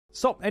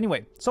So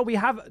anyway, so we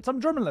have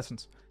some German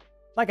lessons.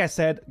 Like I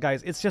said,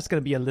 guys, it's just going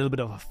to be a little bit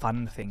of a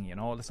fun thing, you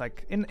know? It's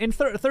like in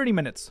 30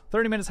 minutes.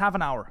 30 minutes, half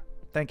an hour.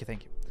 Thank you.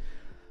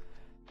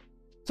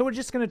 So we're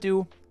just going to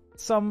do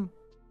some...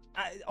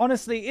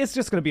 honestly, it's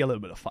just going to be a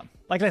little bit of fun.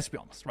 Like, let's be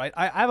honest, right?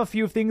 I have a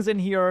few things in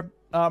here.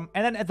 And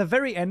then at the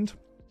very end,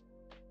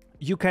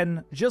 you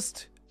can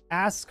just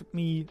ask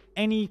me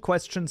any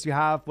questions you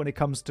have when it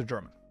comes to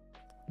German.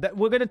 That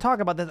we're going to talk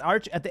about that.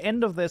 At the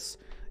end of this,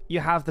 you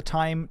have the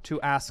time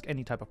to ask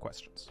any type of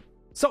questions.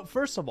 So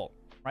first of all,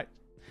 right?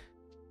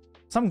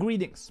 Some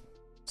greetings.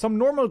 Some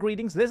normal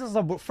greetings. This is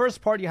the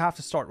first part you have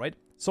to start, right?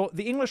 So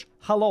the English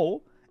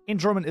hello in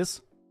German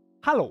is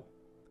hallo.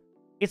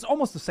 It's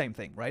almost the same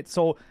thing, right?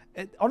 So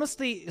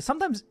honestly,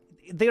 sometimes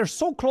they are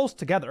so close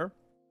together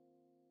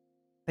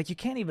that you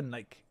can't even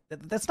like,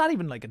 that's not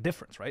even like a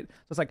difference, right? So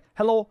it's like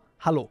hello,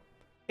 hallo.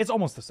 It's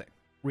almost the same,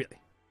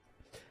 really.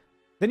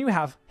 Then you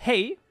have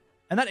hey,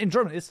 and that in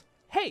German is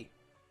hey.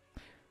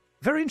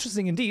 Very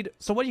interesting indeed.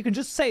 So what you can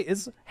just say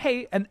is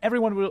hey, and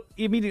everyone will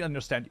immediately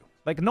understand you.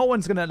 Like, no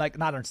one's gonna, like,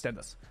 not understand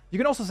this. You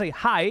can also say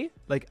hi,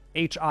 like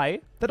H-I.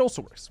 That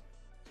also works.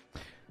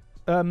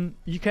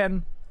 You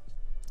can...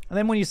 And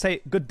then when you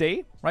say good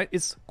day, right,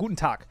 it's guten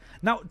Tag.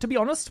 Now, to be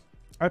honest,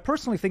 I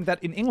personally think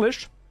that in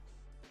English,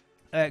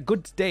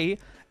 good day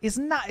is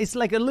not... It's,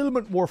 like, a little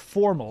bit more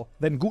formal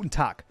than guten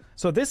Tag.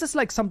 So this is,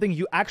 like, something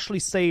you actually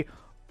say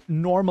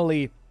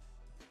normally,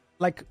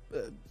 like,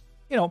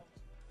 you know...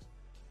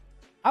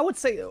 I would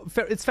say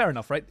it's fair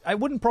enough, right? I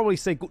wouldn't probably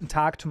say guten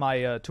Tag to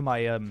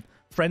my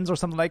friends or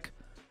something like.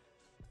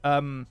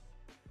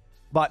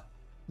 But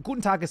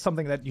guten Tag is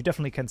something that you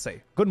definitely can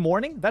say. Good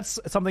morning, that's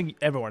something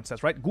everyone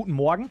says, right? Guten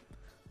Morgen.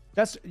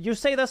 You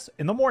say this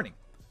in the morning.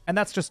 And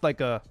that's just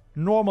like a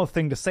normal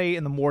thing to say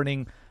in the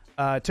morning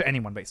to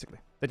anyone, basically,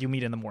 that you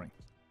meet in the morning.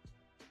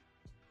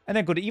 And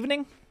then good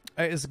evening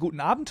is guten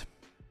Abend.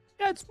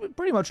 Yeah, it's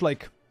pretty much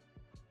like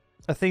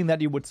a thing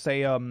that you would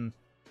say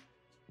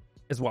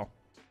as well.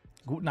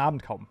 Guten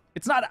Abend, Kaupen.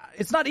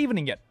 It's not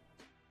evening yet.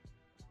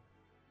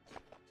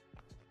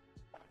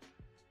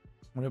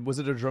 When I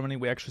visited Germany,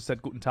 we actually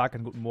said Guten Tag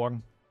and Guten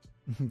Morgen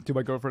to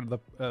my girlfriend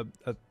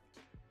at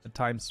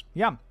times.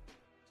 Yeah.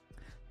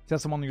 Tell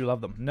someone you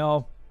love them.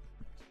 No.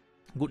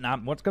 Guten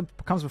Abend. What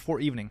comes before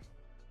evening?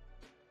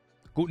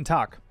 Guten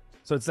Tag.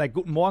 So it's like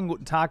Guten Morgen,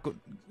 Guten Tag,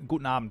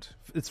 Guten Abend.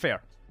 It's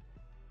fair.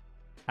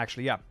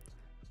 Actually, yeah.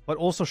 But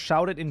also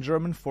shout it in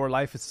German for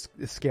life is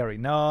scary.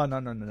 No.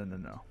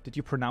 Did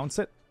you pronounce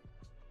it?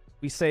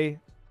 We say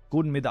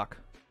Guten Mittag.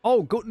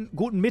 Oh, Guten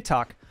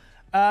Mittag.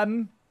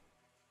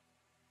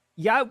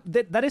 Yeah,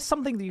 that is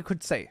something that you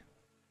could say.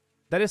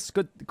 That is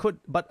good.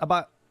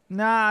 But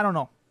nah, I don't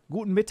know.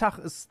 Guten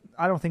Mittag is,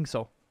 I don't think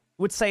so.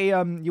 You would say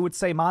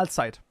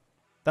Mahlzeit.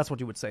 That's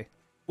what you would say.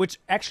 Which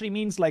actually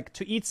means like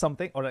to eat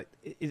something, or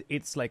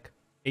it's like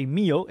a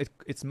meal.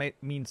 It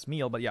means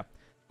meal, but yeah.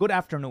 Good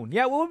afternoon.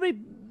 Yeah, well,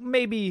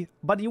 maybe,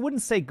 but you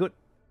wouldn't say Guten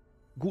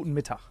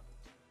Mittag.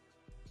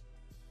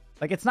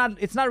 Like, it's not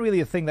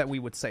really a thing that we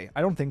would say.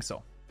 I don't think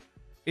so.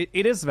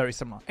 It is very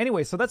similar.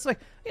 Anyway, so that's like,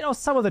 you know,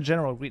 some of the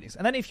general greetings.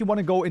 And then if you want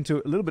to go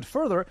into a little bit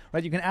further,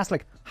 right, you can ask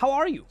like, how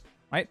are you?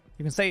 Right?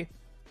 You can say,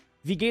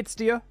 wie geht's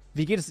dir?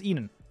 Wie geht es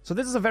Ihnen? So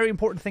this is a very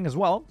important thing as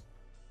well.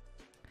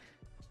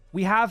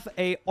 We have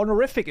a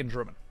honorific in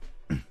German.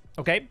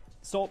 Okay?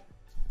 So,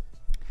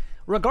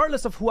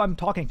 regardless of who I'm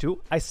talking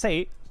to, I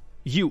say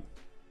you.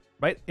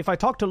 Right? If I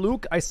talk to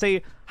Luke, I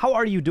say, how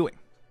are you doing?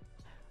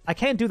 I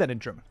can't do that in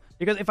German.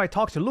 Because if I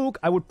talk to Luke,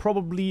 I would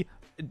probably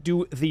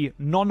do the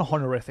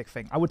non-honorific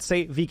thing. I would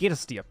say, wie geht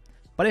es dir?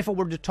 But if I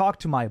were to talk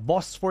to my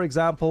boss, for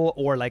example,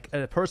 or like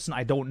a person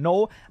I don't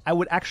know, I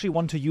would actually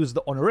want to use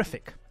the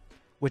honorific,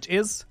 which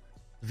is,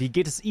 wie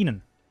geht es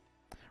Ihnen?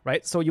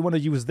 Right? So you want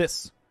to use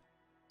this.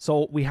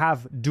 So we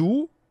have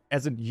du,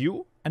 as in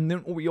you, and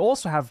then we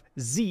also have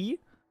sie,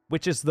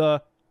 which is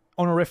the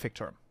honorific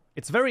term.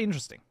 It's very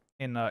interesting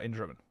in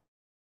German.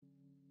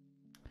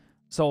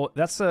 So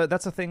that's a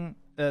thing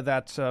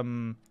that's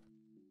going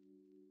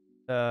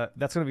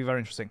to be very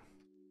interesting.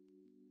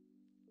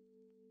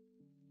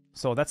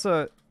 So that's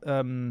so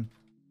the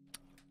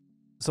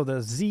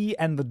Z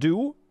and the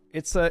do,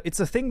 it's a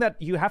thing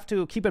that you have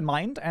to keep in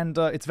mind, and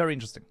it's very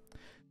interesting.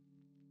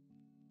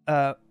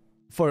 For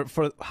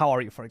how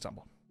are you, for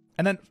example.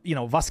 And then, you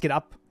know, was geht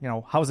ab, you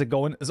know, how's it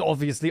going, is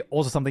obviously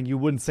also something you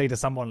wouldn't say to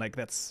someone like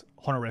that's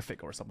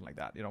honorific or something like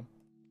that, you know.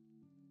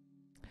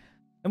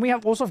 And we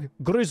have also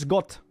grüß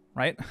Gott,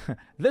 right?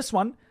 This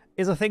one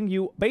is a thing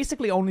you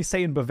basically only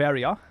say in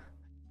Bavaria.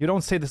 You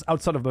don't say this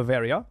outside of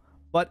Bavaria.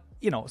 But,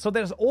 you know, so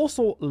there's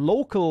also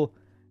local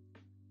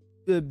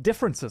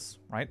differences,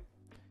 right?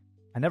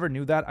 I never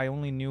knew that. I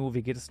only knew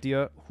wie geht es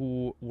dir,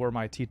 who were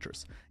my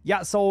teachers.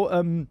 Yeah,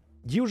 so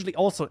usually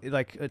also,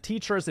 like,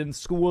 teachers in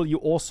school, you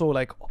also,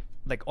 like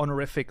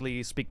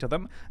honorifically speak to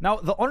them. Now,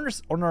 the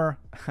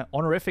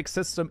honorific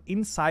system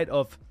inside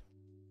of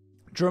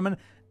German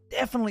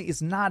definitely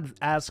is not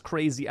as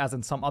crazy as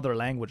in some other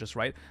languages,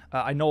 right?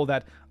 I know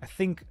that, I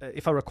think,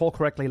 if I recall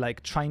correctly,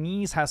 like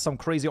Chinese has some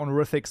crazy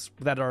honorifics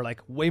that are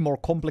like way more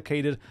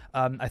complicated.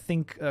 I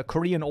think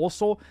Korean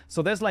also.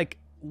 So there's like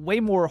way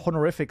more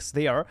honorifics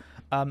there.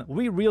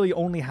 We really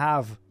only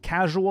have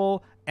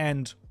casual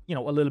and, you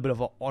know, a little bit of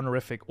a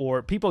honorific,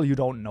 or people you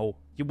don't know.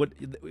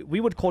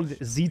 We would call it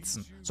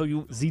Siezen. So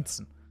you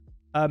Siezen.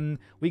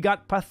 We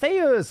got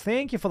Patheus.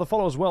 Thank you for the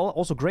follow as well.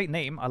 Also, great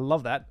name. I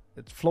love that.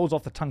 It flows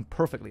off the tongue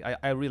perfectly.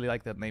 I really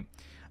like that name.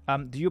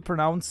 Do you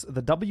pronounce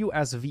the W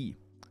as V?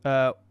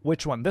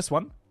 Which one? This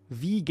one?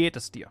 Wie geht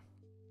es dir?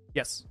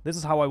 Yes, this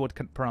is how I would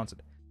pronounce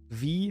it.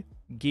 Wie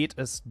geht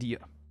es dir?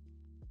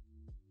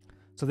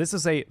 So this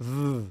is a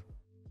V.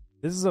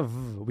 This is a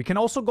V. We can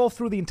also go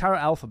through the entire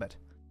alphabet.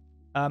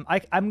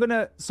 I'm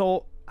gonna...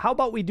 So, how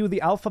about we do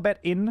the alphabet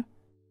in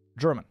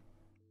German?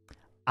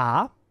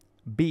 A,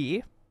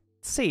 B,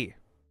 C,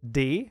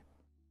 D,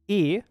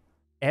 E,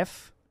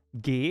 F,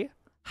 G,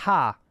 H,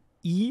 I,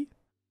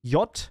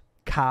 J,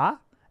 K,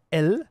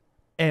 L,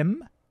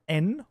 M,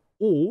 N,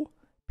 O,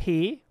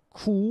 P,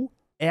 Q,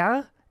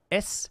 R,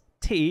 S,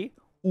 T,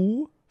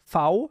 U,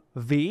 V,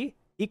 W,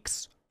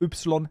 X,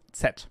 Y,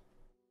 Z.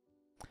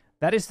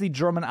 That is the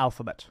German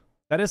alphabet.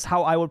 That is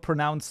how I would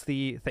pronounce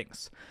the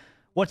things.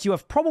 What you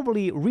have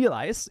probably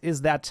realized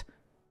is that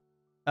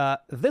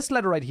this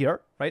letter right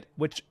here, right,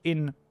 which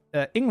in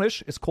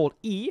English is called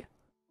E,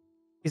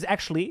 is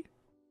actually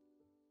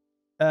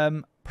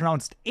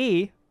pronounced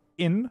E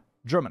in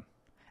German.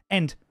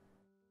 And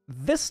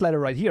this letter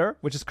right here,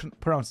 which is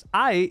pronounced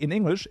I in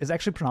English, is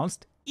actually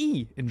pronounced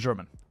E in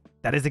German.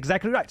 That is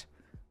exactly right.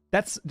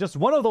 That's just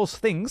one of those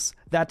things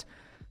that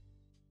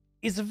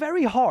is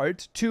very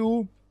hard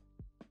to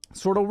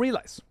sort of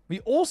realize.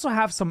 We also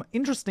have some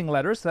interesting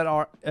letters that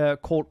are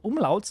called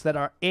umlauts, that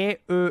are E,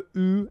 Ö,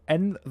 U,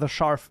 and the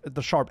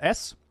sharp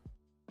S.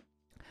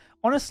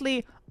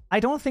 Honestly, I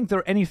don't think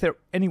they're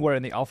anywhere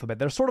in the alphabet.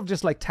 They're sort of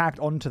just like tacked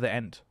onto the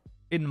end,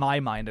 in my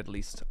mind at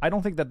least. I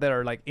don't think that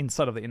they're like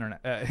inside of the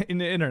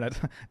internet,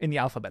 in the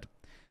alphabet.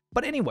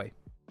 But anyway,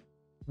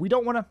 we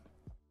don't want to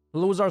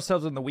lose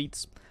ourselves in the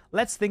weeds.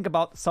 Let's think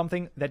about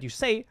something that you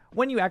say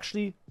when you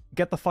actually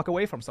get the fuck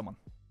away from someone.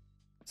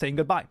 Saying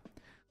goodbye.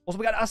 Also,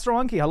 we got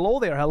Astromonkey. Hello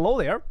there, hello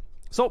there.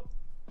 So,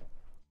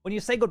 when you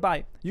say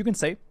goodbye, you can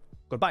say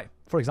goodbye.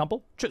 For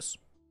example, tschüss,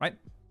 right?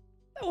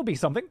 That would be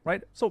something,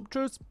 right? So,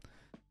 tschüss.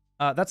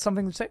 That's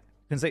something to say.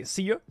 You can say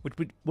see you, which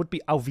would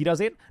be auf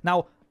Wiedersehen.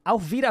 Now,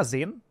 auf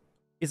Wiedersehen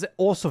is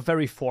also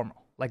very formal.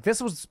 Like,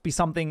 this would be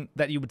something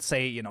that you would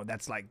say, you know,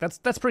 that's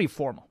pretty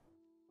formal.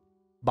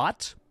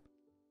 But,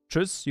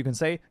 tschüss, you can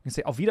say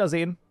auf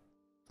Wiedersehen.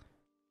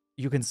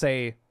 You can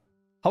say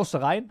haust du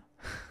rein.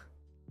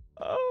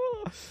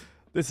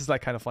 This is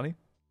like kind of funny.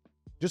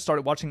 Just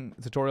started watching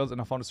tutorials and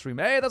I found a stream.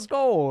 Hey, let's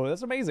go.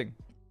 That's amazing.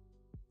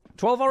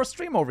 12-hour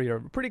stream over here.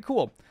 Pretty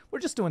cool. We're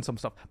just doing some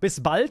stuff. Bis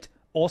bald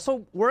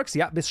also works.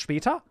 Yeah, bis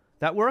später.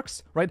 That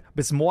works, right?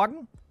 Bis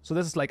morgen. So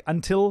this is like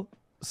until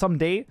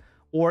someday,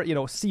 or, you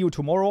know, see you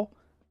tomorrow.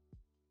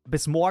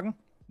 Bis morgen.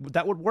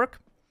 That would work.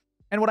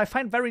 And what I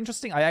find very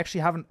interesting, I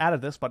actually haven't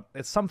added this, but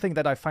it's something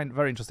that I find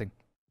very interesting.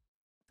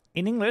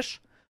 In English,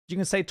 you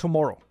can say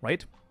tomorrow,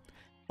 right?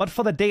 But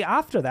for the day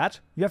after that,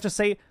 you have to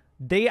say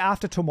day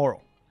after tomorrow.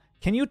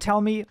 Can you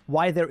tell me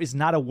why there is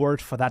not a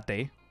word for that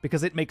day?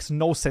 Because it makes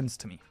no sense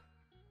to me.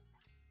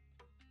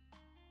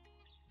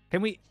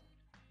 Can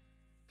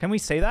we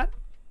say that?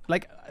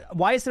 Like,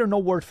 why is there no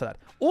word for that?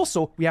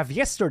 Also, we have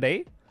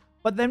yesterday,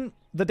 but then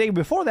the day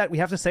before that, we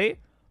have to say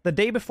the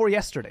day before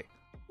yesterday.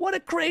 What a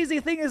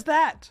crazy thing is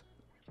that?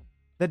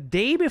 The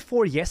day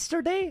before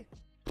yesterday?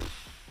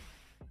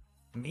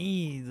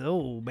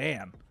 Oh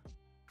man.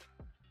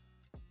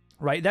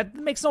 Right? That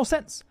makes no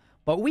sense.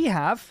 But we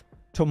have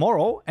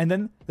tomorrow, and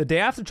then the day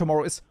after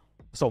tomorrow is...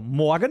 So,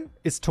 morgen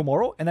is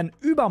tomorrow, and then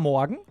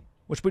übermorgen,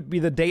 which would be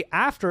the day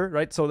after,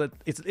 right? So that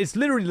it's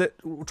literally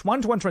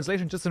one-to-one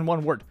translation just in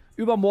one word.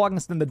 Übermorgen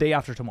is then the day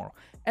after tomorrow.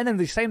 And then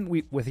the same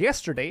with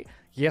yesterday.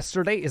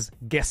 Yesterday is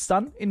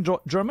gestern in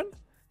German.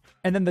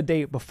 And then the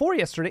day before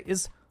yesterday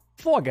is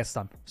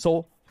vorgestern.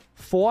 So,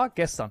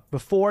 vorgestern,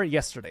 before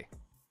yesterday.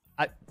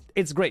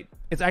 It's great.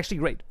 It's actually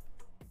great.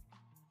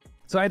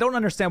 So I don't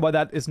understand why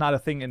that is not a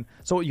thing in...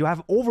 So you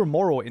have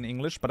overmorrow in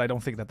English, but I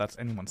don't think that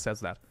anyone says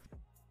that.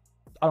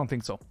 I don't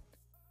think so.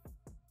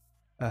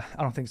 I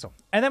don't think so.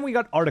 And then we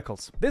got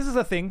articles. This is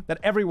a thing that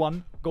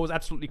everyone goes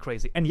absolutely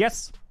crazy. And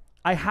yes,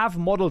 I have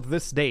modeled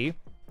this day,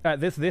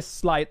 this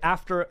slide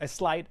after a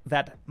slide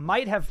that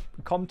might have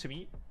come to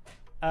me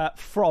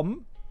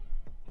from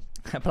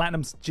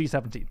Platinum's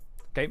G17.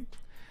 Okay?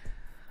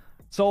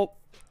 So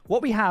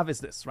what we have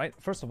is this, right?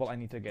 First of all, I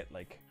need to get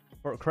like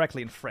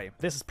correctly in frame.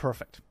 This is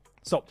perfect.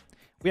 So,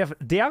 we have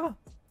der,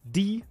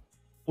 die,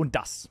 und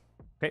das.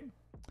 Okay?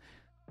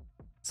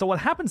 So what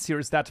happens here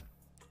is that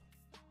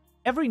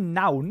every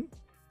noun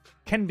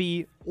can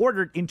be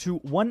ordered into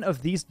one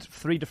of these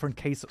three different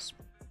cases.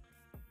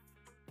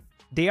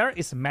 Der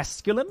is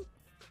masculine,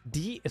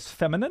 die is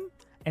feminine,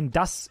 and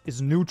das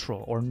is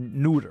neutral or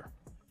neuter.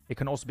 It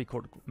can also be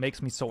called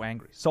makes me so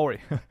angry. Sorry.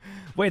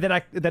 Wait,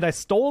 that I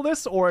stole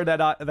this, or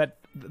that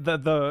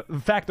the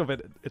fact of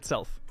it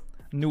itself?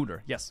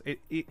 Neuter. Yes,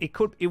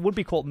 it would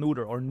be called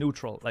neuter or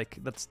neutral. Like,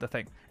 that's the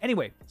thing.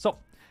 Anyway, so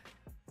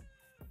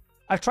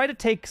I've tried to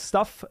take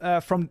stuff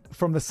from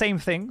the same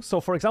thing.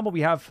 So for example,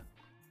 we have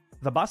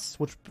the bus,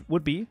 which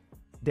would be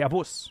der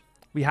Bus.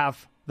 We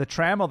have the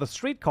tram or the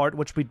streetcar,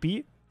 which would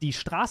be die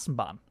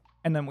Straßenbahn.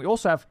 And then we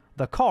also have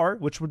the car,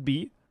 which would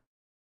be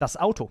das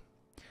Auto.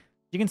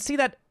 You can see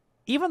that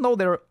even though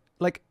they're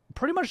like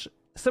pretty much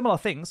similar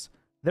things,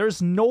 there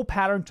is no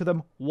pattern to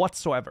them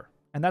whatsoever.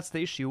 And that's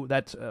the issue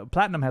that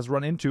Platinum has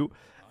run into.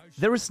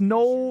 There is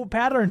no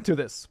pattern to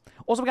this.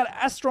 Also, we got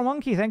Astro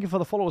Monkey. Thank you for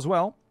the follow as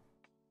well.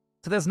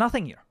 So there's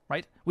nothing here,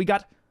 right? We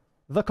got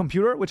the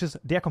computer, which is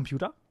der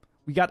Computer.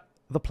 We got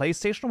the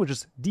PlayStation, which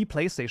is die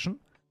PlayStation.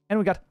 And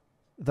we got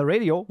the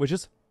radio, which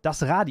is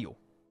das Radio.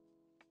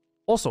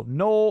 Also,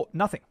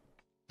 nothing.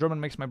 German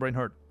makes my brain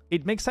hurt.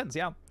 It makes sense,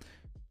 yeah.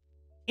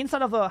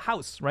 Inside of the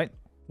house, right?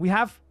 We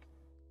have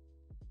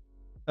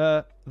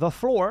the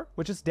floor,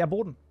 which is der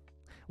Boden.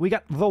 We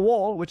got the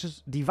wall, which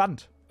is die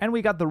Wand. And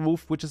we got the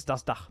roof, which is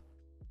das Dach.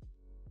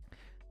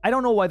 I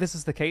don't know why this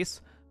is the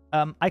case.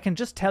 I can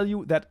just tell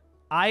you that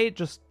I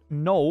just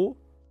know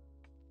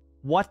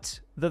what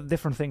the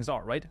different things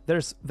are, right?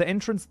 There's the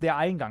entrance, der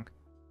Eingang.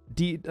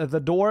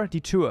 The door, die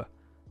Tür.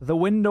 The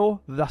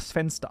window, das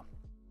Fenster.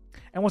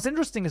 And what's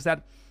interesting is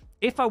that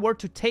if I were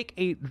to take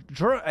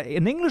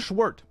an English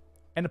word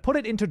and put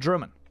it into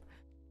German,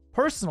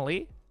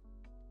 personally,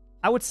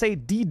 I would say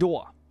die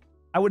Door.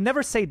 I would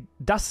never say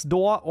das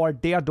Door or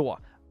der Door.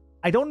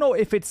 I don't know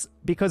if it's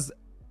because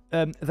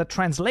the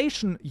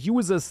translation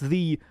uses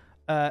the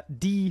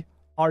die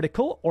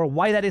article or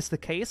why that is the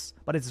case,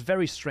 but it's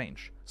very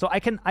strange. So I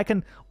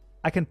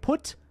can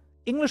put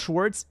English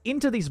words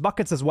into these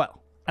buckets as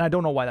well, and I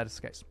don't know why that is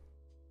the case.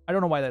 I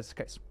don't know why that's the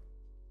case.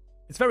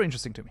 It's very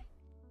interesting to me.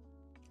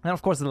 And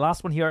of course, the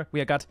last one here,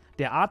 we got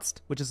der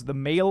Arzt, which is the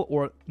male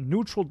or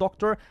neutral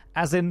doctor,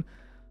 as in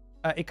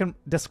it can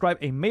describe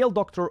a male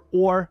doctor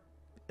or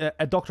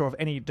a doctor of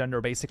any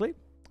gender, basically.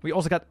 We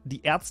also got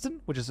die Ärztin,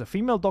 which is a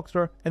female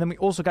doctor, and then we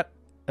also got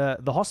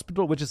the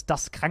hospital, which is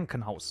das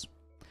Krankenhaus.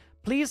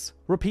 Please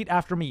repeat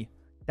after me.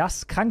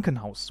 Das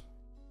Krankenhaus.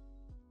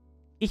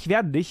 Ich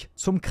werde dich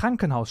zum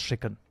Krankenhaus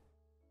schicken.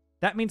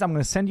 That means I'm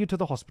going to send you to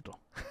the hospital.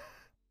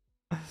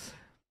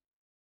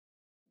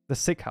 The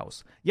sick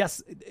house.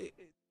 Yes,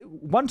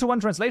 one-to-one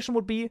translation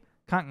would be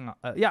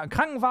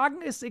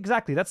Krankenwagen is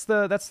exactly. That's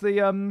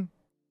the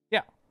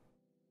yeah.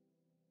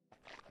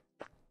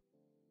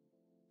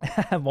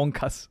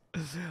 Monkas.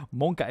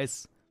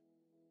 Monkas.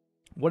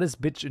 What is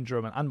bitch in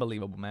German?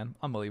 Unbelievable, man.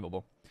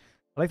 Unbelievable.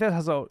 I like that it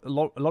has a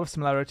lot of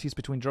similarities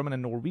between German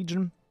and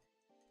Norwegian,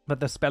 but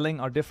the spelling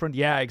are different.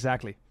 Yeah,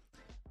 exactly.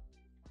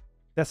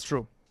 That's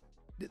true.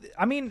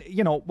 I mean,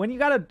 you know, when you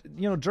got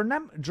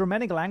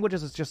Germanic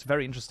languages, it's just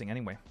very interesting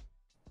anyway.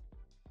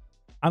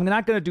 I'm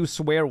not going to do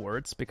swear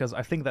words because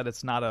I think that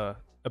it's not a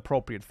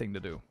appropriate thing to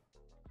do.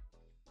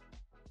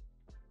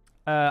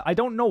 I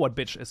don't know what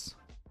bitch is,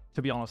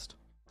 to be honest.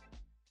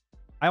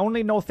 I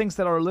only know things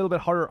that are a little bit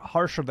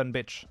harsher than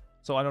bitch.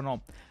 So I don't know.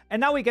 And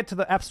now we get to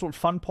the absolute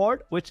fun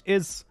part, which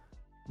is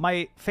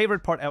my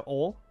favorite part at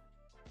all.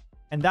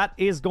 And that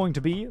is going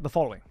to be the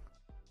following.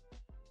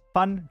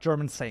 Fun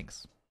German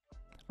sayings.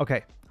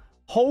 Okay.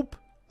 Hold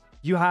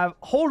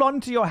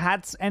on to your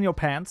hats and your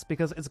pants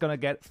because it's gonna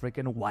get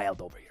freaking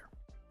wild over here.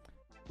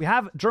 We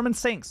have German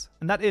sayings,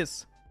 and that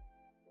is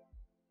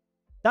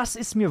Das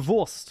ist mir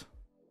Wurst.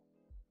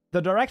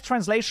 The direct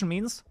translation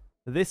means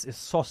this is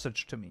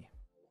sausage to me.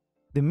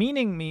 The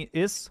meaning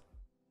is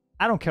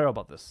I don't care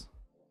about this.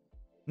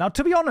 Now,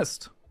 to be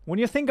honest, when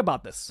you think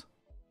about this,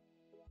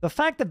 the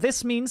fact that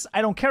this means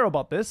I don't care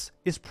about this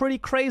is pretty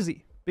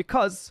crazy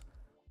because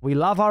we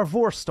love our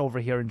Wurst over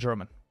here in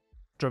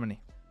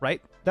Germany,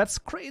 right? That's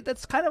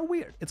kind of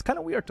weird. It's kind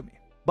of weird to me,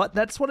 but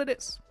that's what it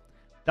is.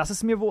 Das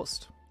ist mir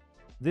Wurst.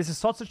 This is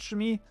sausage to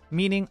me,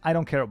 meaning I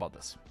don't care about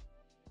this.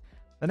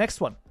 The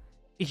next one.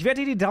 Ich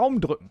werde dir die Daumen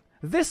drücken.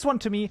 This one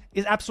to me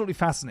is absolutely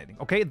fascinating,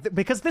 okay?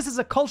 Because this is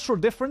a cultural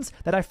difference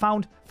that I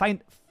find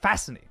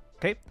fascinating,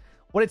 okay?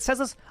 What it says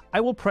is, I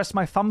will press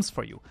my thumbs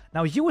for you.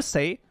 Now, you would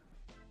say,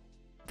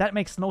 that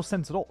makes no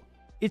sense at all.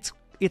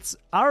 It's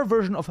our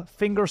version of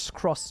fingers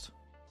crossed.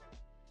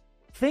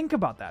 Think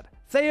about that.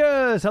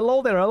 Thayers,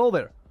 hello there, hello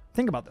there.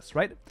 Think about this,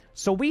 right?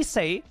 So we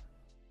say,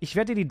 ich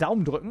werde dir die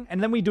Daumen drücken,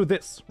 and then we do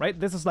this, right?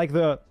 This is like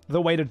the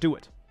way to do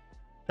it.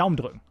 Daumen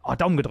drücken. Oh,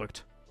 Daumen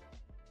gedrückt.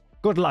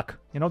 Good luck.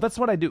 You know, that's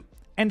what I do.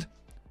 And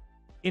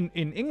in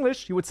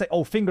English, you would say,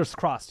 oh, fingers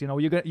crossed. You know,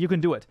 you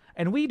can do it.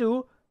 And we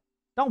do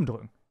Daumen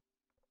drücken.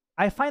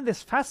 I find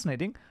this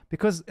fascinating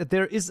because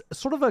there is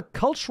sort of a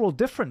cultural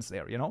difference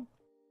there, you know?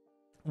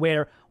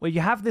 Where you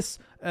have this,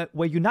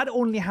 where you not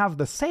only have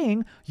the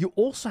saying, you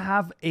also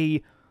have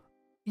a,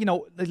 you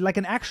know, like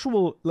an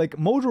actual, like,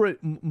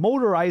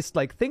 motorized,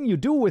 like, thing you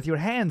do with your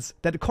hands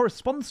that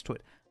corresponds to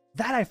it.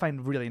 That I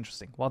find really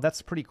interesting. Well,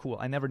 that's pretty cool.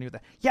 I never knew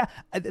that. Yeah,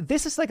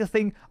 this is like a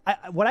thing.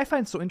 What I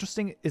find so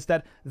interesting is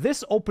that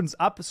this opens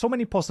up so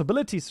many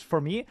possibilities for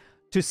me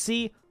to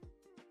see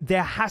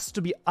there has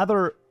to be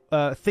other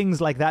things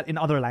like that in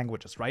other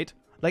languages, right?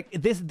 Like,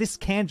 this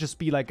can't just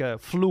be like a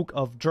fluke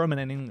of German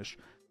and English.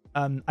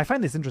 I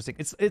find this interesting.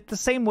 It's the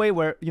same way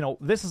where, you know,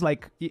 this is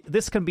like,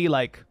 this can be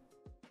like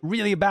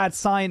really bad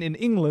sign in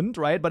England,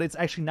 right? But it's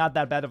actually not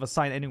that bad of a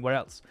sign anywhere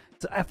else.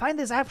 So I find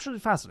this absolutely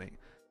fascinating.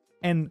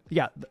 And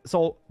yeah,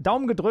 so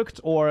Daumen gedrückt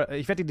or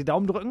ich werde dir die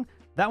Daumen drücken,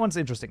 that one's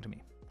interesting to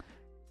me.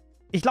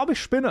 Ich glaube, ich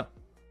spinne.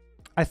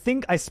 I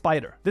think I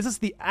spider. This is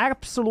the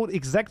absolute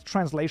exact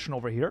translation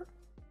over here.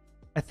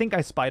 I think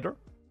I spider.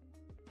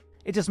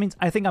 It just means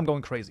I think I'm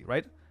going crazy,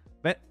 right?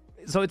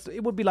 So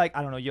it would be like,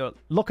 I don't know, you're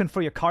looking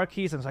for your car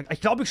keys and it's like,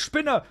 ich glaube, ich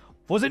spinne.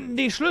 Wo sind denn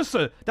die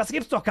Schlüssel? Das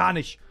gibt's doch gar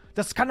nicht.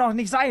 Das kann doch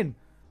nicht sein.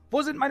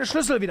 Wo sind meine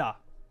Schlüssel wieder?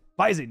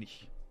 Weiß ich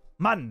nicht.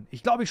 Mann,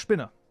 ich glaube, ich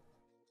spinne.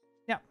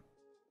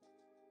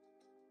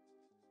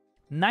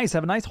 Nice.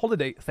 Have a nice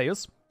holiday,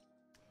 Theus.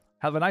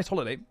 Have a nice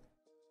holiday.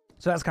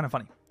 So that's kind of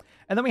funny.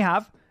 And then we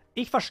have,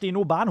 ich verstehe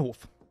nur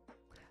Bahnhof.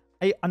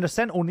 I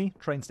understand only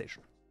train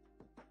station.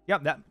 Yeah,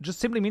 that just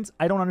simply means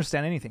I don't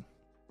understand anything.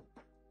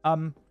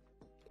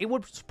 It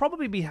would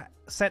probably be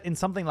said in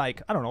something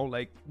like, I don't know,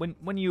 like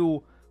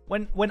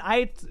when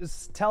I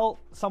tell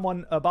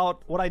someone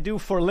about what I do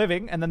for a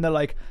living and then they're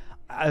like,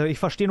 ich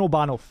verstehe nur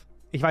Bahnhof.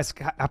 Ich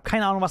hab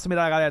keine Ahnung, was du mir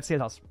da gerade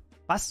erzählt hast.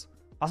 Was?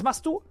 Was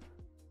machst du?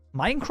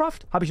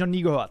 Minecraft? Habe ich noch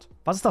nie gehört.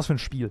 Was ist das für ein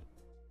Spiel?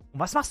 Und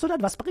was machst du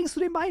dann? Was bringst du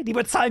dem bei? Die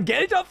bezahlen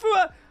Geld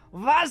dafür?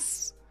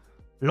 Was?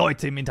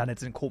 Leute im Internet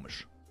sind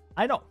komisch.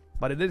 I know,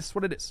 but it is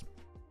what it is.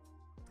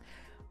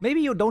 Maybe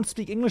you don't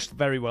speak English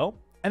very well,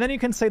 and then you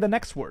can say the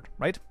next word,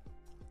 right?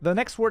 The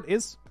next word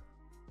is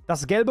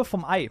das Gelbe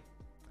vom Ei.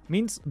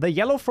 Means the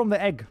yellow from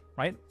the egg,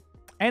 right?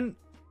 And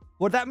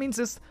what that means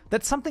is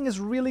that something is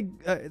really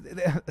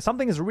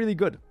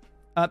good.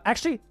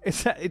 Actually,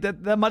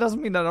 that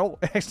doesn't mean that at all.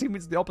 It actually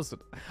means the opposite.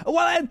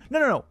 Well,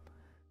 no.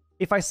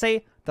 If I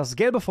say das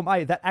Gelbe vom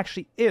Ei, that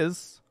actually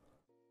is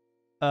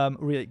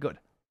really good.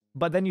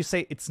 But then you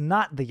say it's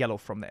not the yellow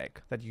from the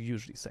egg that you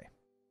usually say.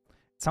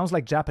 It sounds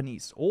like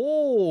Japanese.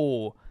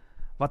 Oh,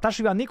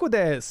 watashi wa Nico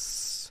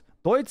desu.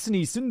 Doitsu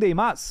ni sunde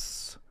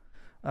imasu.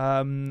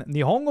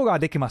 Nihongo ga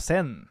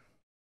dekimasen.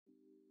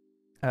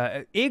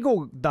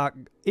 Ego ga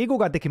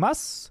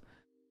dekimasu.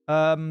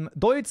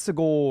 Deutsche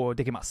go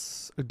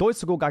dekimasu.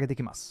 Deutsche go ga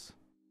dekimasu.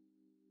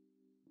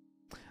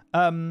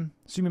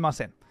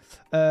 Sumimasen.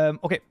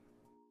 Okay.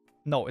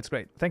 No, it's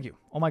great. Thank you.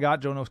 Oh my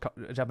god, Joe knows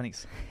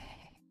Japanese.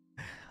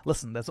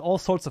 Listen, there's all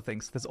sorts of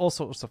things.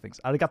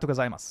 Arigato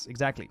gozaimasu.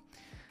 Exactly.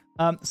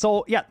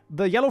 So, yeah,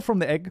 the yellow from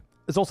the egg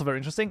is also very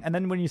interesting. And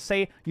then when you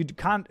say you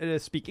can't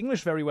speak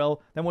English very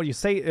well, then what you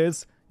say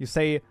is,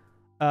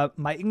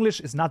 my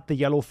English is not the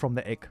yellow from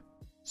the egg.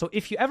 So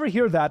if you ever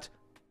hear that,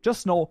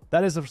 just know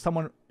that is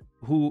someone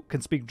who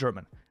can speak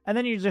German. And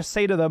then you just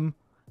say to them,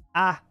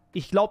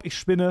 ich glaube, ich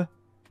spinne.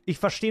 Ich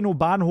verstehe nur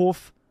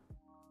Bahnhof.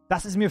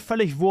 Das ist mir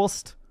völlig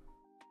Wurst.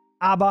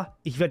 Aber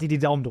ich werde dir die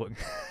Daumen drücken.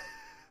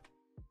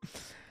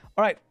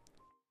 Alright.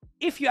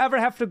 If you ever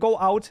have to go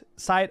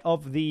outside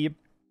of the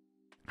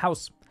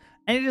house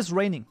and it is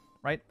raining,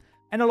 right?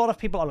 And a lot of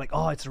people are like,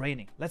 oh, it's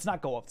raining. Let's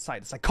not go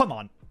outside. It's like, come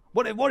on.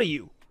 What are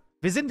you?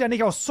 Wir sind ja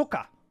nicht aus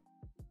Zucker.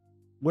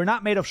 We're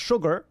not made of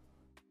sugar.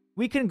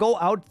 We can go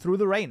out through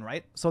the rain,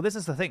 right? So this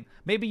is the thing.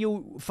 Maybe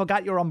you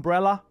forgot your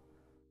umbrella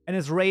and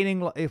it's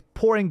raining,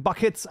 pouring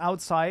buckets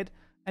outside.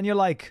 And you're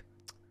like,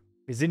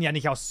 wir sind ja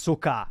nicht aus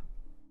Zucker.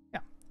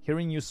 Yeah.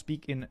 Hearing you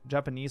speak in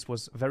Japanese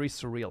was very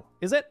surreal.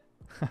 Is it?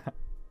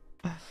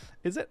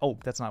 Is it? Oh,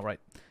 that's not right.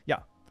 Yeah.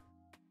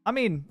 I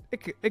mean,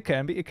 it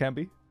can be. It can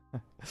be.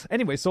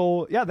 Anyway,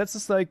 so yeah, that's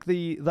just like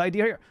the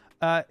idea here.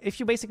 If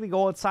you basically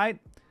go outside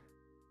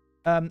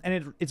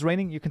and it's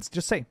raining, you can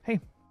just say, hey,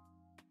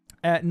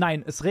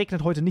 nein, es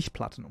regnet heute nicht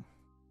Platinum.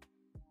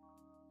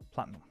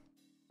 Platinum.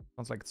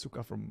 Sounds like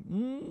Zucker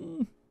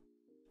from...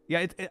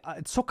 Yeah,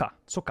 it's Zucker.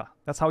 Zucker.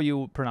 That's how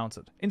you pronounce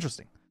it.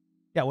 Interesting.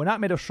 Yeah, we're not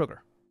made of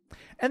sugar.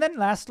 And then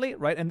lastly,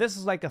 right, and this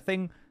is like a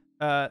thing,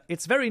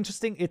 it's very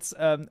interesting. It's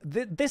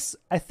this,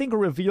 I think,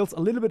 reveals a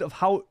little bit of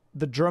how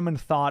the German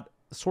thought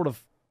sort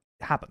of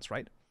happens,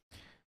 right?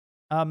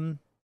 And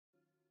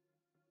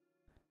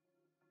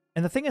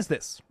the thing is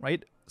this,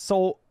 right?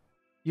 So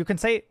you can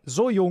say,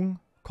 so jung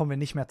kommen wir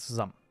nicht mehr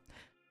zusammen.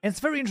 And it's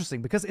very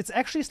interesting because it's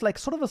actually like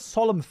sort of a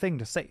solemn thing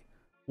to say.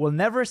 We'll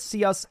never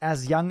see us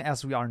as young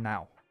as we are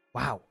now.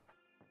 Wow.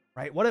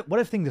 Right? What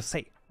a thing to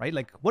say, right?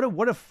 Like, what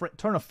a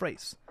turn of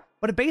phrase.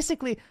 But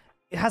it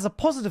has a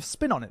positive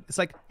spin on it. It's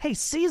like, hey,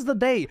 seize the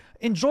day.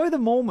 Enjoy the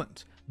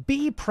moment.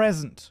 Be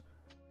present.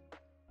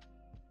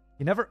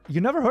 You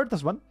never heard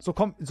this one? So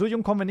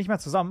jung kommen wir nicht mehr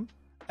zusammen.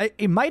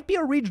 It might be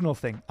a regional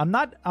thing. I'm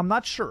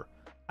not sure.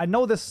 I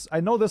know this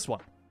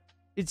one.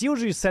 It's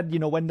usually said,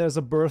 when there's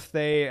a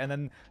birthday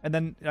and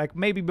then like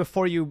maybe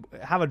before you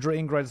have a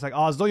drink, right? It's like,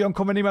 so jung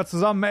kommen wir nicht mehr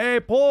zusammen. Hey,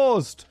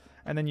 Prost!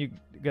 And then you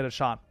get a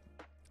shot.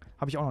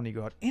 Habe ich auch noch nie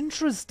gehört.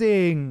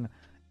 Interesting.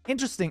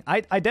 Interesting.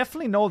 I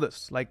definitely know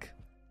this. Like,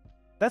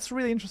 that's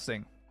really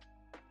interesting.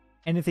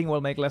 Anything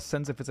will make less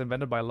sense if it's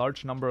invented by a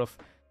large number of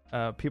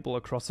people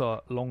across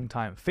a long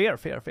time. Fair,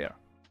 fair, fair.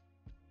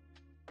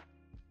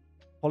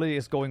 Holiday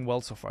is going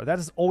well so far. That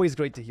is always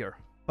great to hear.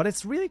 But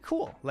it's really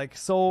cool. Like,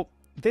 so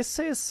this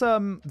is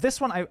this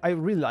one I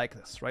really like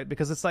this, right?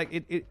 Because it's like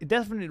it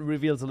definitely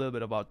reveals a little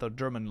bit about the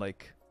German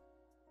like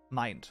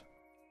mind.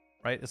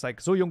 Right? It's like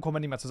so jung kommen wir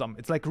nicht mehr zusammen.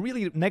 It's like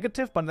really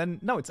negative, but then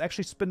no, it's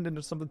actually spinned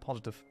into something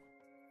positive.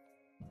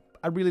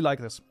 I really like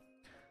this.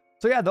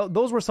 So yeah,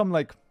 those were some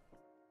like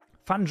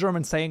fun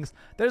German sayings.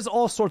 There's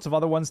all sorts of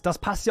other ones. Das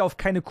passt ja auf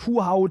keine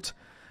Kuhhaut.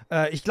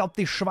 Ich glaube,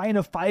 die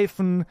Schweine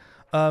pfeifen.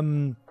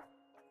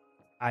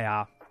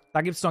 Ja,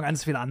 da gibt's noch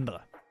ganz viele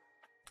andere.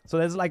 So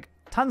there's like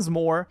tons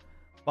more,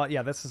 but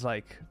yeah, this is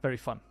like very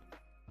fun.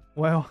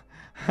 Well,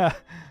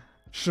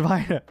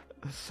 Schweine.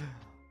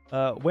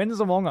 When is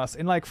Among Us?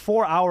 In like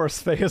 4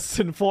 hours, Theus.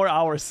 In 4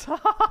 hours.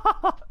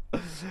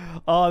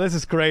 Oh, this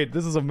is great.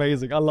 This is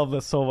amazing. I love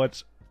this so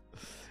much.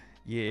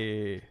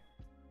 Yeah.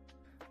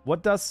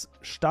 What does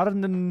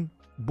starren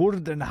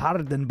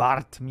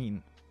Burdenhardenbart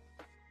mean?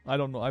 I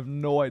don't know. I have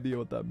no idea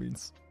what that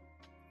means.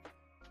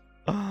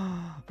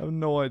 I have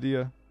no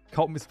idea.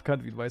 Kaupen ist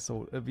bekannt wie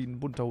ein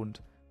bunter Hund.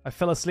 I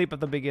fell asleep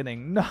at the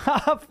beginning.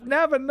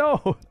 Never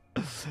know.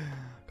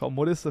 Kaupen,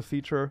 what is the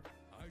feature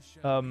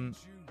of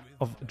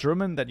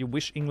German that you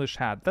wish English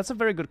had? That's a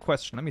very good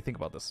question. Let me think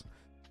about this.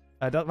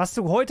 Was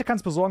du heute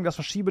kannst besorgen, das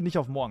verschiebe nicht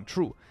auf morgen.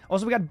 True.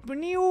 Also, we got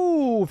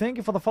new. Thank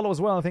you for the follow as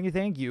well.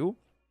 Thank you.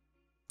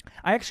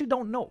 I actually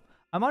don't know.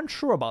 I'm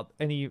unsure about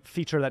any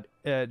feature that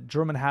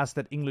German has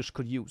that English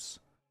could use.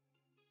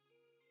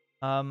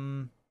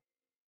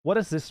 What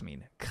does this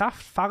mean?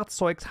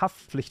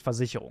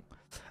 Kraftfahrzeugshaftpflichtversicherung.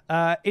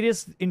 It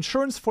is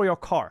insurance for your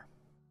car.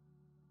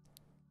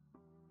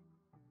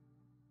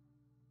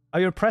 Are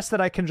you impressed that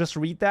I can just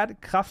read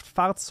that?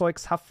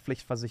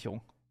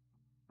 Kraftfahrzeugshaftpflichtversicherung.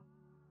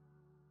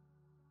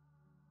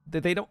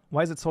 They don't.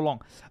 Why is it so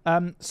long?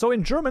 So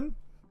in German,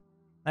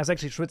 let's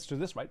actually switch to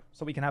this, right?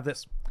 So we can have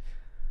this.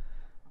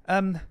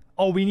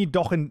 Oh, we need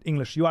doch in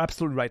English. You are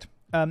absolutely right.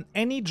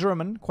 Any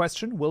German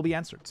question will be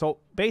answered. So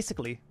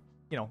basically,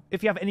 you know,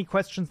 if you have any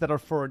questions that are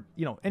for,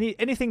 you know,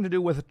 anything to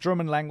do with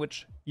German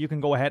language, you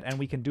can go ahead and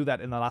we can do that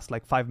in the last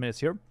like 5 minutes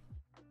here.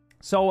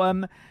 So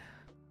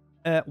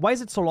why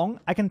is it so long?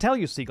 I can tell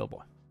you, Seagull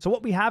Boy. So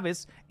what we have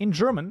is in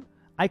German,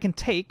 I can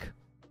take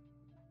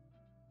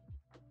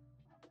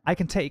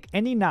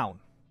any noun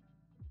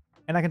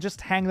and I can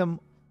just hang them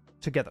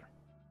together.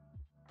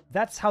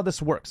 That's how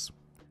this works.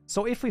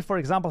 So if we, for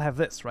example, have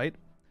this, right?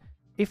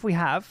 If we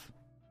have,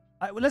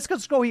 let's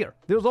just go here.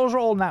 Those are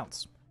all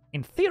nouns.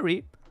 In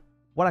theory,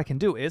 what I can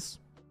do is,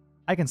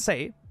 I can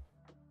say,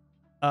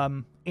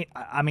 in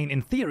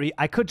theory,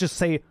 I could just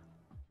say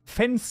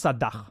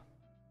Fensterdach.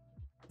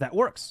 That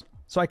works.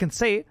 So I can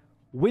say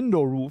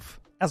window roof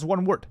as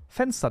one word,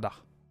 Fensterdach.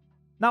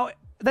 Now,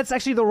 that's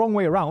actually the wrong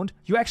way around.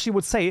 You actually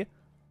would say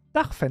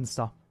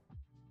Dachfenster.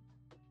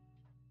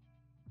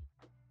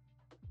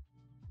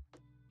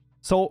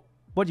 So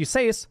what you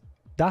say is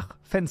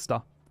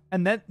Dachfenster.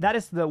 And then that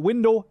is the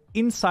window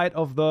inside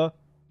of the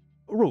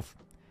roof.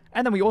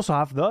 And then we also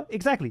have the,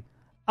 exactly,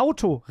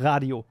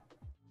 Autoradio.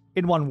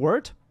 In one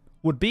word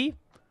would be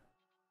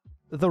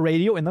the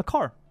radio in the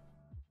car.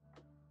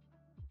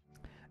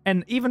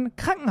 And even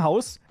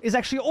Krankenhaus is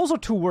actually also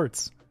 2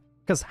 words.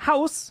 Because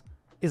Haus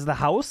is the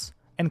house,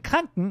 and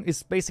Kranken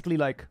is basically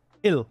like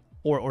ill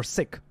or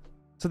sick.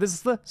 So this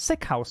is the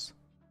sick house.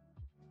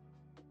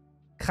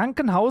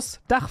 Krankenhaus,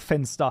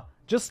 Dachfenster.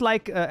 Just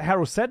like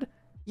Haru said,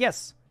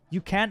 yes, you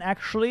can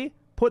actually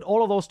put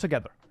all of those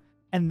together.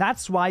 And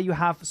that's why you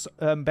have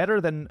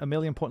better than a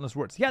million pointless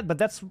words. Yeah, but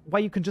that's why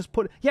you can just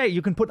put... Yeah,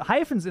 you can put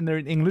hyphens in there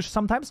in English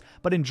sometimes,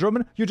 but in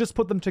German, you just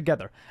put them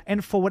together.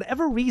 And for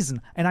whatever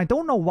reason, and I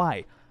don't know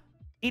why,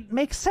 it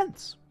makes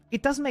sense.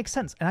 It does make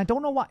sense, and I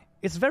don't know why.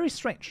 It's very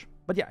strange.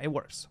 But yeah, it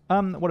works.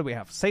 What do we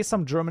have? Say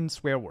some German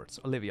swear words,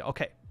 Olivia.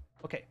 Okay.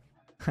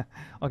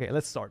 Okay,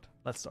 let's start.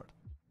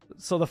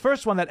 So the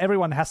first one that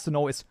everyone has to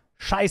know is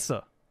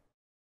Scheiße.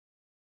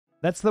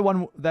 That's the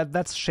one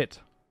that's shit.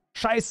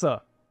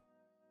 Scheiße.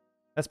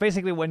 That's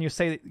basically when you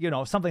say, you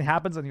know, something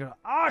happens and you're,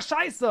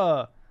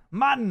 Scheiße,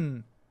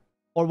 Mann.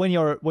 Or when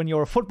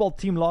your football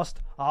team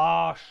lost,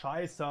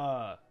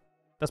 Scheiße.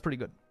 That's pretty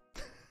good.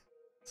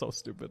 So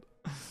stupid.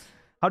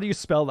 How do you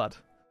spell that?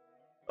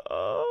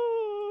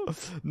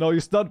 No,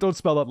 don't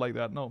spell that like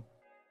that. No.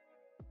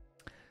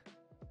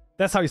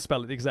 That's how you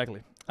spell it,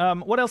 exactly.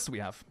 What else do we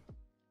have?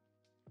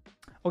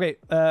 Okay,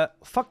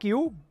 fuck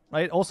you,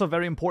 right? Also a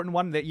very important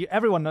one that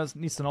everyone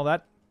needs to know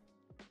that.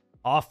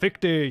 Fick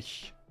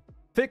dich.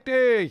 Fick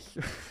dich.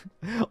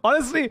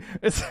 Honestly,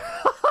 it's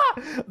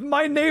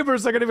my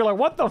neighbors are gonna be like,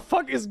 what the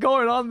fuck is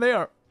going on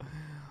there?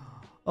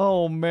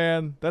 Oh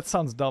man, that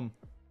sounds dumb.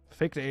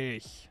 Fick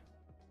dich.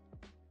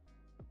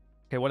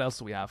 Okay, what else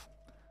do we have?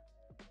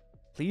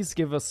 Please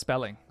give us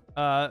spelling.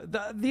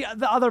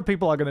 The other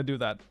people are gonna do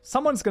that.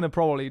 Someone's gonna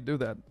probably do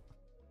that.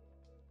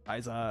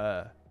 Guys,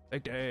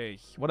 fick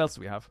dich. What else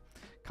do we have?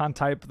 Can't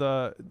type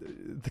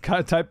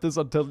can't type this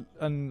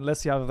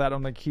unless you have that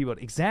on the keyboard.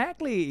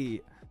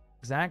 Exactly.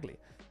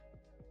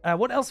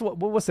 What else? What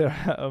was there?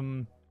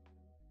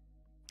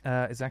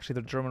 It's actually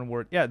the German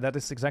word. Yeah, that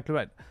is exactly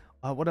right.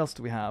 What else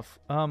do we have?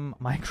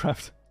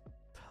 Minecraft.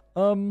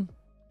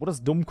 What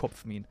does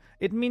Dummkopf mean?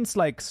 It means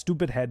like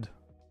stupid head.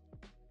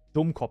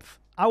 Dummkopf.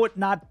 I would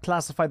not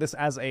classify this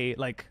as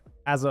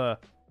a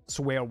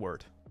swear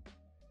word.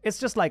 It's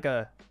just like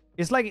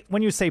it's like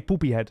when you say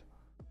poopy head.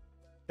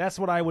 That's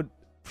what I would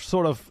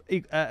sort of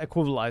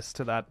equivalize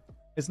to that.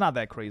 It's not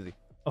that crazy.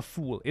 A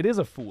fool. It is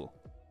a fool.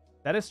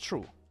 That is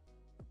true.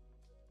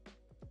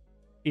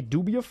 It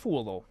do be a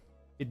fool, though.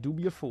 It do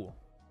be a fool.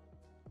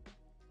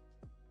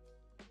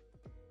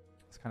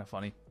 It's kind of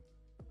funny.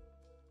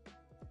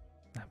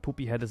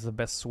 Poopy head is the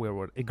best swear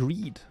word.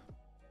 Agreed.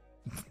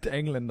 The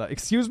Englander.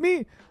 Excuse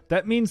me?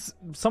 That means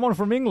someone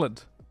from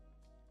England.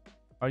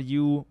 Are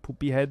you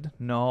poopy head?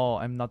 No,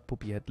 I'm not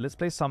poopy head. Let's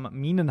play some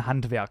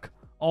Minenhandwerk.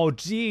 Oh,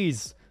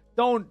 jeez.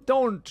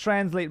 Don't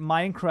translate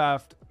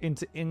Minecraft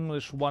into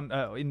English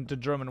into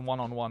German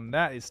one-on-one.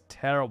 That is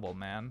terrible,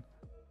 man.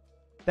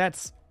 That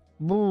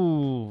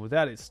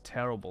is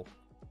terrible.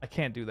 I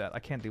can't do that. I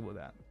can't deal with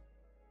that.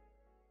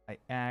 I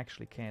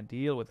actually can't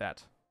deal with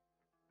that.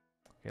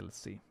 Okay,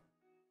 let's see.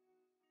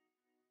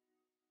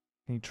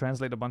 Can you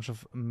translate a bunch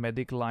of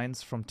medic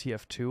lines from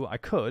TF2? I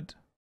could.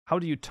 How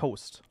do you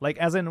toast? Like,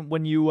 as in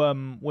when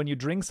you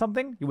drink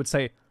something, you would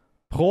say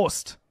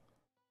Prost.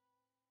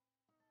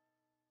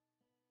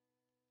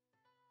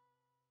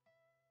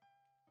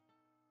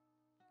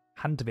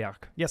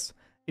 Handwerk. Yes,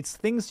 it's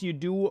things you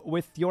do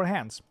with your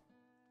hands.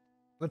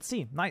 Let's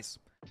see. Nice.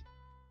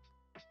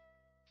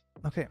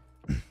 Okay,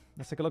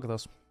 let's take a look at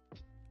those.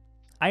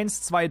 1, 2,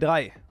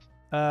 3.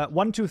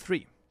 1, 2,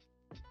 3.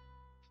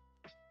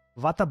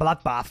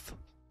 Waterblattbath.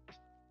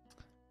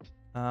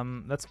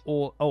 That's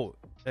all. Oh,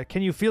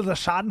 can you feel the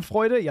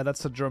Schadenfreude? Yeah,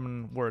 that's a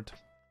German word.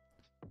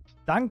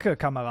 Danke,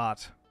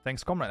 Kamerad.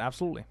 Thanks, comrade.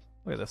 Absolutely.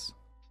 Look at this.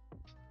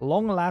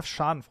 Long laugh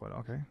Schadenfreude.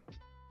 Okay.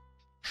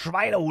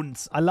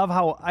 Schweinehunds. I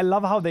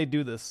love how they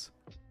do this.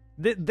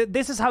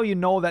 This is how you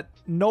know that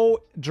no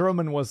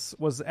German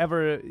was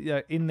ever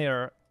in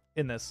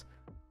this.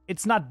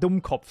 It's not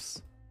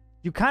Dummkopfs.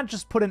 You can't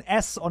just put an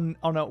S on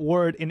a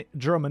word in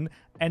German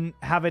and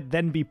have it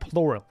then be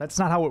plural. That's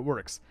not how it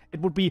works. It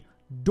would be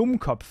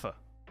Dummköpfe.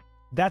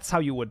 That's how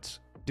you would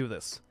do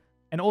this.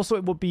 And also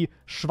it would be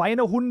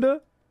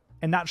Schweinehunde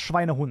and not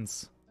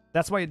Schweinehunds.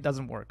 That's why it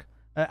doesn't work.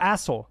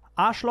 Asshole.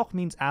 Arschloch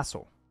means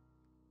asshole.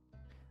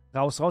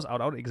 Raus, raus,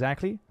 out, out.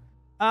 Exactly.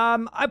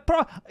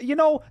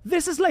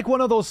 This is like one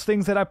of those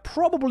things that I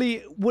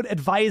probably would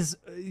advise,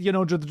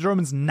 the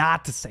Germans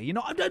not to say.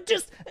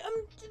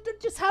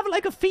 Just have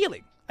like a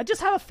feeling. I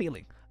just have a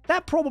feeling.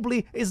 That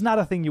probably is not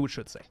a thing you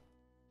should say.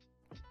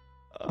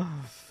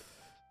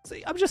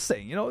 See, I'm just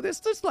saying, this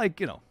just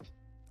like,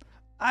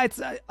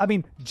 I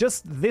mean,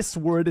 just this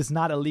word is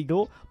not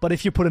illegal, but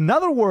if you put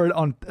another word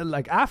on,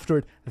 like, after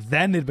it,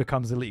 then it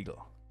becomes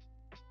illegal.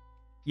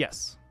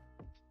 Yes.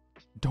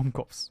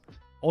 Dummkopfs.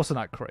 Also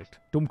not correct.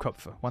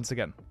 Dummköpfe, once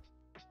again.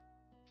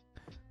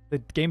 The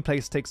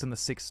gameplay takes in the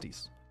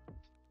 60s.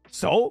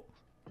 So,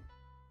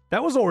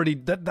 that was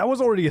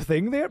already a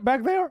thing there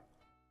back there.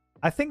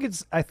 I think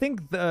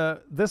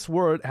this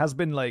word has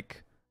been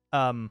like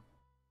I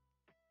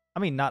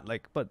mean not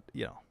like, but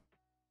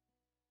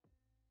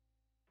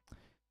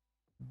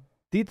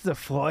Did the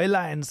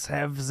Fräuleins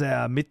have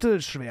their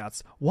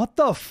Mittelschwerts? What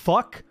the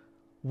fuck?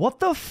 What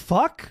the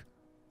fuck?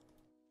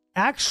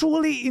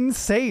 Actually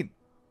insane.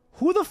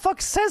 Who the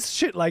fuck says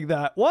shit like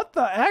that? What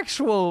the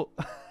actual...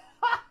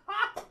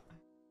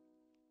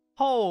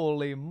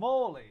 Holy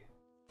moly.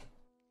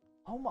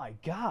 Oh my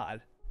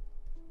god.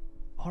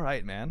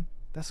 Alright, man.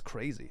 That's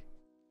crazy.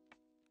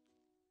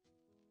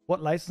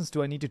 What license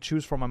do I need to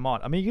choose for my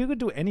mod? I mean, you could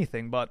do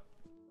anything, but...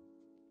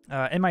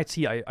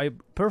 MIT, I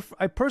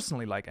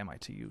personally like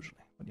MIT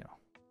usually. But,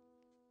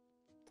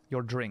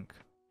 Your drink.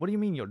 What do you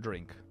mean your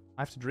drink?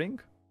 I have to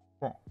drink?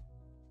 Oh,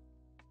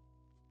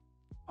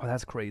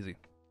 that's crazy.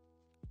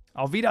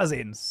 Auf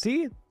Wiedersehen.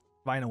 See?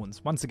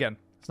 Schweinehunds. Once again.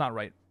 It's not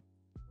right.